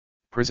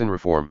Prison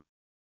reform.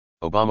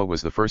 Obama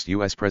was the first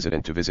U.S.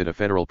 president to visit a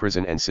federal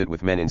prison and sit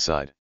with men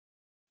inside.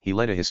 He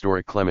led a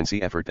historic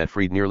clemency effort that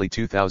freed nearly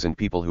 2,000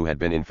 people who had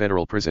been in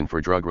federal prison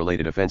for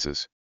drug-related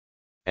offenses.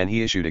 And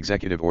he issued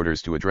executive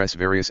orders to address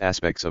various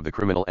aspects of the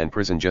criminal and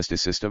prison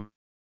justice system.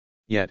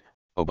 Yet,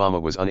 Obama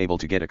was unable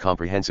to get a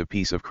comprehensive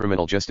piece of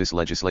criminal justice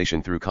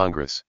legislation through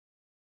Congress.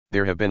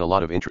 There have been a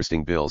lot of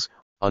interesting bills,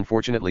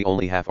 unfortunately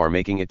only half are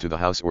making it to the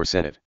House or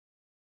Senate.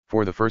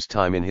 For the first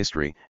time in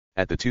history,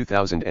 at the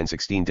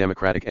 2016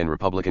 Democratic and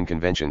Republican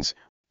conventions,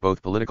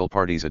 both political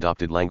parties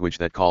adopted language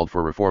that called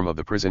for reform of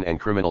the prison and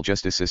criminal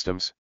justice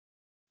systems.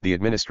 The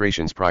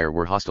administrations prior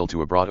were hostile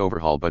to a broad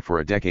overhaul, but for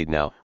a decade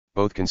now,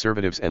 both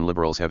conservatives and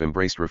liberals have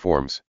embraced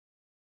reforms.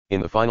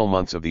 In the final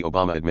months of the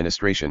Obama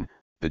administration,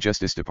 the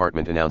Justice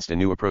Department announced a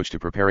new approach to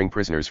preparing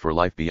prisoners for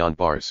life beyond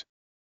bars.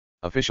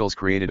 Officials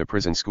created a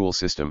prison school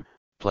system,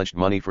 pledged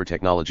money for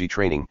technology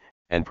training,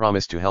 and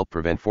promised to help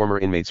prevent former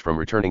inmates from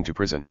returning to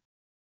prison.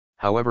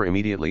 However,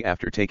 immediately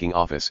after taking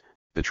office,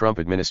 the Trump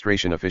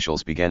administration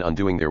officials began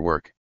undoing their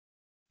work.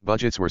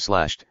 Budgets were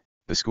slashed,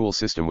 the school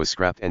system was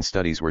scrapped, and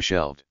studies were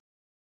shelved.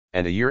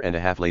 And a year and a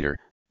half later,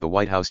 the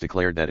White House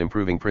declared that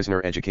improving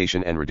prisoner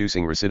education and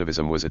reducing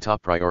recidivism was a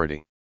top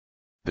priority.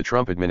 The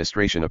Trump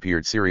administration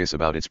appeared serious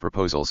about its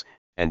proposals,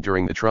 and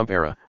during the Trump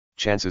era,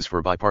 chances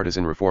for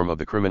bipartisan reform of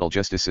the criminal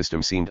justice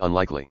system seemed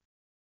unlikely.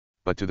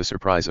 But to the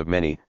surprise of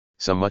many,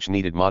 some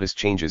much-needed modest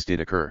changes did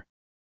occur.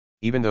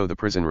 Even though the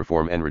Prison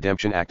Reform and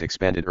Redemption Act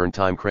expanded earned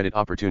time credit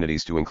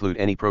opportunities to include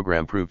any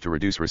program proved to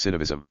reduce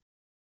recidivism.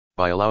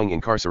 By allowing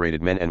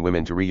incarcerated men and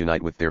women to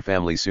reunite with their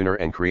families sooner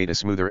and create a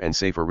smoother and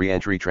safer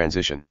re-entry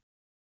transition.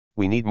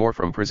 We need more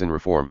from prison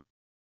reform.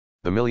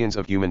 The millions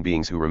of human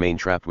beings who remain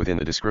trapped within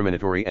the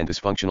discriminatory and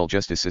dysfunctional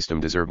justice system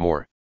deserve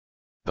more.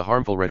 The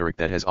harmful rhetoric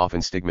that has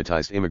often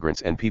stigmatized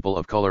immigrants and people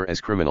of color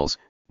as criminals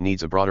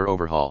needs a broader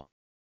overhaul.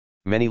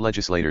 Many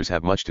legislators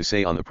have much to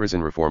say on the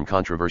prison reform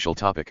controversial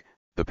topic.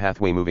 The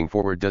pathway moving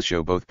forward does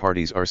show both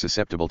parties are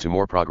susceptible to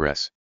more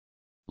progress.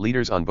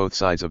 Leaders on both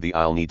sides of the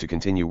aisle need to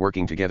continue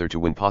working together to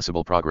win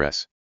possible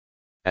progress.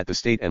 At the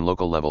state and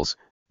local levels,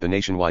 the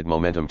nationwide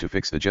momentum to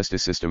fix the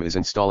justice system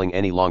isn't stalling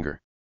any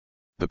longer.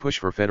 The push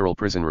for federal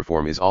prison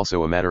reform is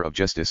also a matter of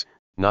justice,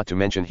 not to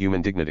mention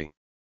human dignity.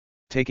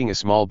 Taking a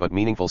small but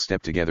meaningful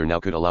step together now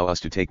could allow us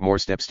to take more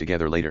steps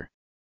together later.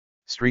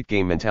 Street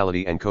game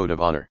mentality and code of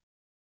honor.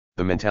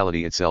 The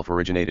mentality itself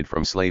originated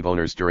from slave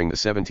owners during the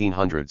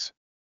 1700s.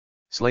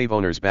 Slave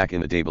owners back in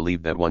the day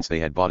believed that once they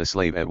had bought a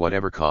slave at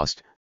whatever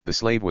cost, the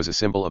slave was a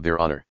symbol of their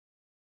honor.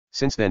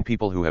 Since then,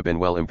 people who have been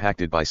well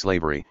impacted by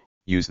slavery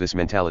use this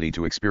mentality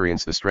to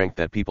experience the strength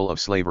that people of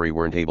slavery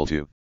weren't able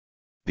to.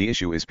 The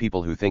issue is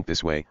people who think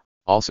this way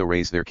also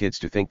raise their kids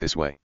to think this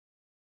way.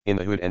 In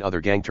the hood and other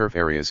gang turf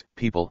areas,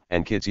 people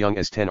and kids young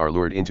as 10 are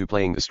lured into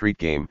playing the street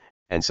game,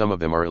 and some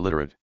of them are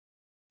illiterate.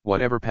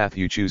 Whatever path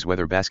you choose,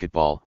 whether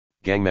basketball,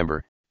 gang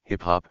member,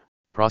 hip-hop,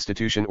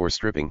 prostitution or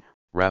stripping,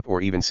 rap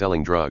or even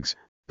selling drugs,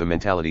 the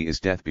mentality is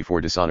death before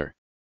dishonor.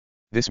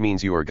 This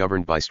means you are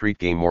governed by street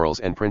game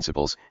morals and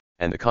principles,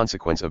 and the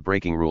consequence of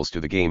breaking rules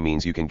to the game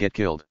means you can get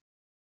killed.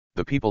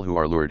 The people who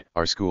are lured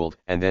are schooled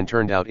and then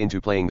turned out into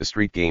playing the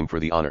street game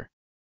for the honor.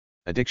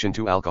 Addiction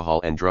to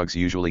alcohol and drugs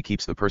usually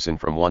keeps the person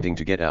from wanting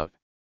to get out.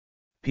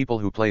 People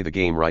who play the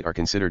game right are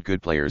considered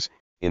good players.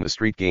 In the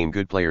street game,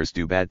 good players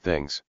do bad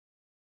things.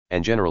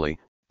 And generally,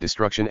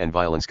 destruction and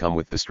violence come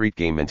with the street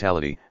game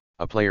mentality.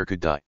 A player could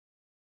die.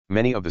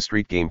 Many of the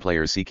street game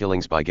players see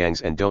killings by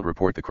gangs and don't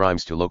report the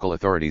crimes to local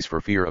authorities for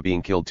fear of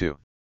being killed too.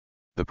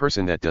 The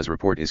person that does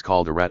report is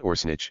called a rat or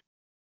snitch.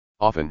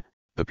 Often,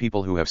 the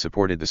people who have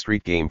supported the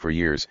street game for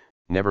years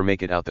never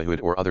make it out the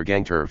hood or other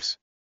gang turfs.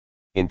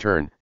 In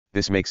turn,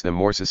 this makes them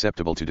more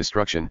susceptible to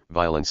destruction,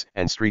 violence,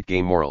 and street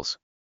game morals.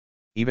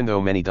 Even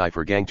though many die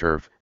for gang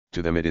turf,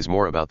 to them it is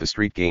more about the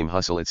street game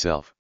hustle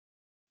itself.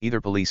 Either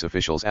police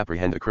officials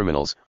apprehend the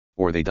criminals,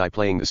 or they die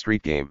playing the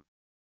street game.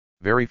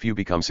 Very few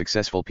become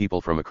successful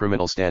people from a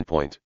criminal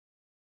standpoint.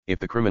 If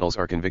the criminals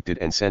are convicted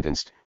and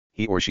sentenced,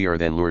 he or she are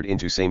then lured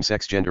into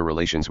same-sex gender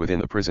relations within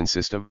the prison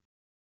system.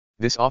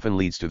 This often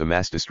leads to the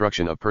mass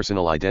destruction of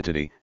personal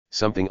identity,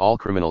 something all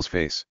criminals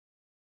face.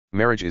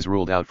 Marriage is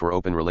ruled out for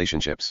open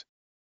relationships.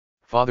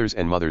 Fathers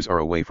and mothers are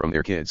away from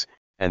their kids,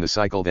 and the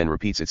cycle then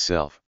repeats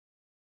itself.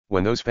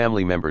 When those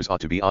family members ought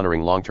to be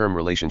honoring long-term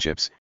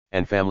relationships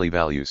and family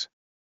values.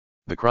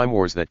 The crime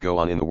wars that go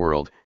on in the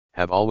world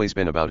have always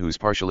been about who's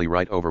partially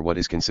right over what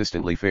is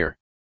consistently fair,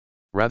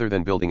 rather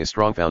than building a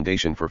strong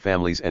foundation for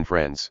families and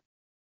friends.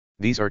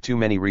 These are too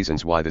many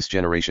reasons why this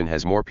generation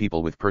has more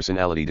people with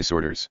personality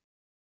disorders.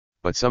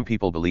 But some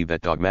people believe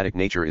that dogmatic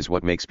nature is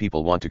what makes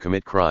people want to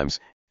commit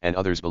crimes, and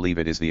others believe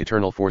it is the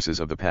eternal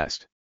forces of the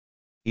past.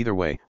 Either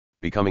way,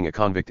 becoming a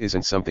convict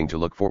isn't something to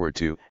look forward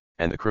to,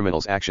 and the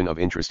criminal's action of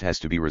interest has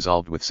to be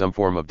resolved with some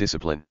form of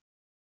discipline.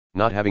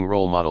 Not having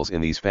role models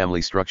in these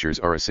family structures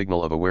are a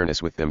signal of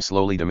awareness, with them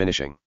slowly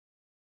diminishing.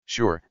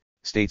 Sure,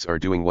 states are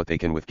doing what they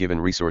can with given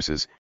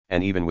resources,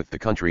 and even with the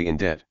country in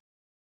debt.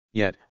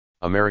 Yet,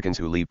 Americans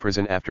who leave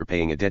prison after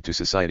paying a debt to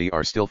society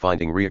are still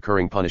finding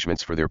reoccurring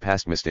punishments for their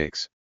past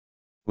mistakes.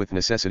 with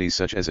necessities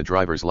such as a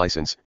driver's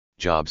license,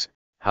 jobs,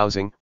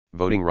 housing,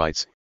 voting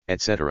rights,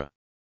 etc.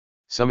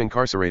 Some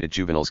incarcerated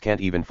juveniles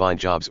can't even find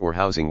jobs or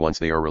housing once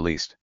they are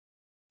released.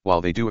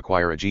 While they do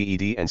acquire a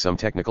GED and some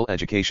technical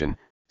education,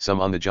 some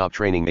on-the-job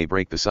training may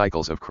break the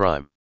cycles of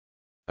crime.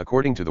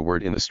 According to the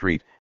word in the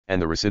street,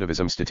 and the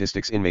recidivism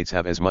statistics, inmates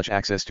have as much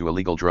access to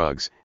illegal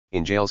drugs,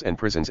 in jails and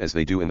prisons as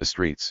they do in the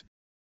streets.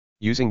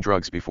 Using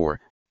drugs before,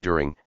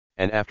 during,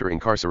 and after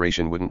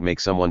incarceration wouldn't make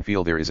someone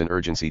feel there is an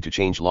urgency to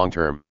change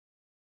long-term.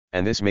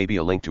 And this may be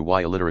a link to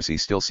why illiteracy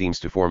still seems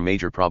to form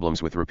major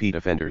problems with repeat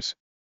offenders.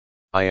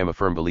 I am a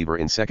firm believer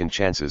in second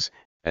chances,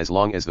 as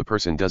long as the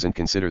person doesn't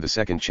consider the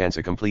second chance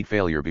a complete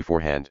failure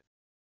beforehand.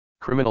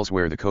 Criminals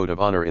wear the code of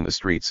honor in the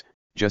streets,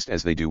 just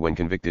as they do when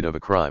convicted of a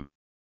crime.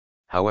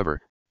 However,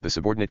 the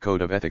subordinate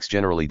code of ethics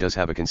generally does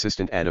have a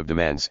consistent ad of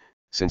demands,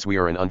 since we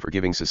are an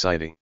unforgiving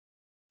society.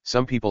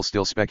 Some people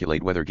still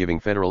speculate whether giving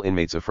federal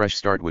inmates a fresh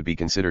start would be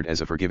considered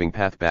as a forgiving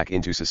path back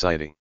into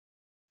society.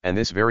 And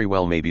this very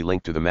well may be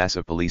linked to the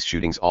massive police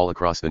shootings all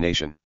across the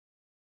nation.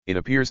 It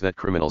appears that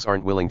criminals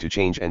aren't willing to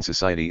change and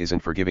society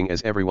isn't forgiving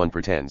as everyone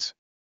pretends.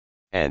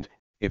 And,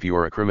 if you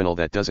are a criminal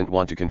that doesn't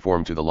want to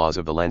conform to the laws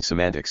of the land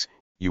semantics,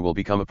 you will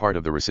become a part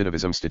of the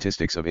recidivism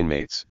statistics of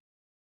inmates.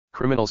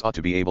 Criminals ought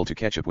to be able to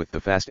catch up with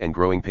the fast and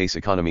growing pace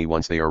economy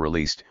once they are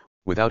released,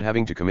 without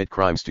having to commit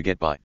crimes to get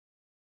by.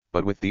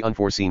 But with the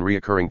unforeseen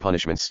reoccurring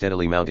punishments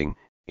steadily mounting,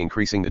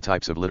 increasing the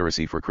types of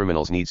literacy for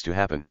criminals needs to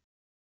happen.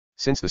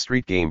 Since the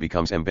street game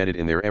becomes embedded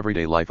in their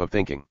everyday life of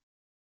thinking.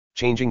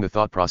 Changing the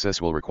thought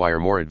process will require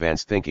more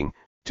advanced thinking,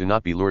 to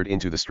not be lured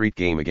into the street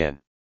game again.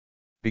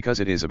 Because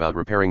it is about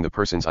repairing the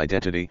person's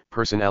identity,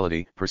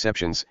 personality,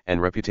 perceptions,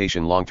 and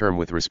reputation long-term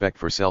with respect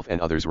for self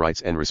and others'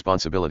 rights and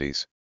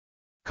responsibilities.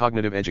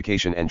 Cognitive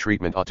education and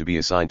treatment ought to be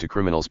assigned to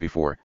criminals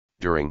before,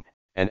 during,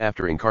 and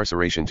after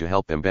incarceration to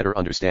help them better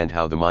understand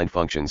how the mind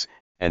functions,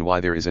 and why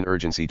there is an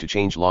urgency to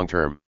change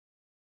long-term.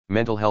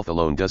 Mental health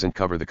alone doesn't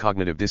cover the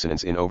cognitive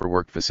dissonance in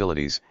overworked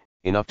facilities,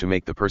 enough to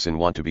make the person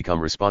want to become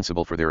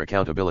responsible for their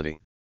accountability.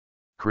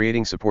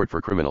 Creating support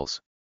for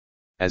criminals.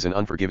 As an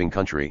unforgiving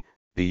country,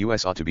 the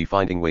US ought to be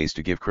finding ways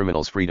to give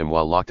criminals freedom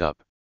while locked up.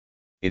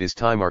 It is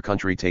time our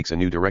country takes a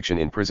new direction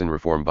in prison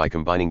reform by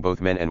combining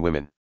both men and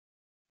women.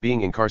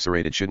 Being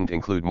incarcerated shouldn't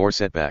include more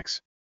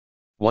setbacks.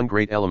 One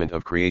great element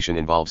of creation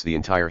involves the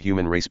entire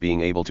human race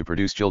being able to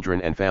produce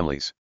children and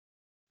families.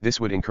 This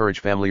would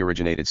encourage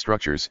family-originated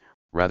structures,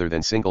 rather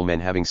than single men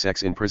having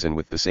sex in prison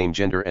with the same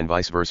gender and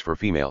vice versa for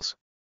females.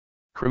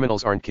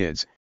 Criminals aren't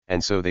kids,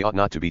 and so they ought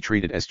not to be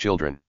treated as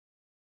children.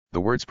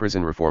 The words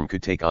prison reform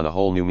could take on a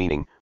whole new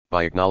meaning,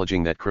 by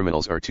acknowledging that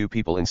criminals are two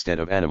people instead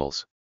of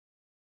animals.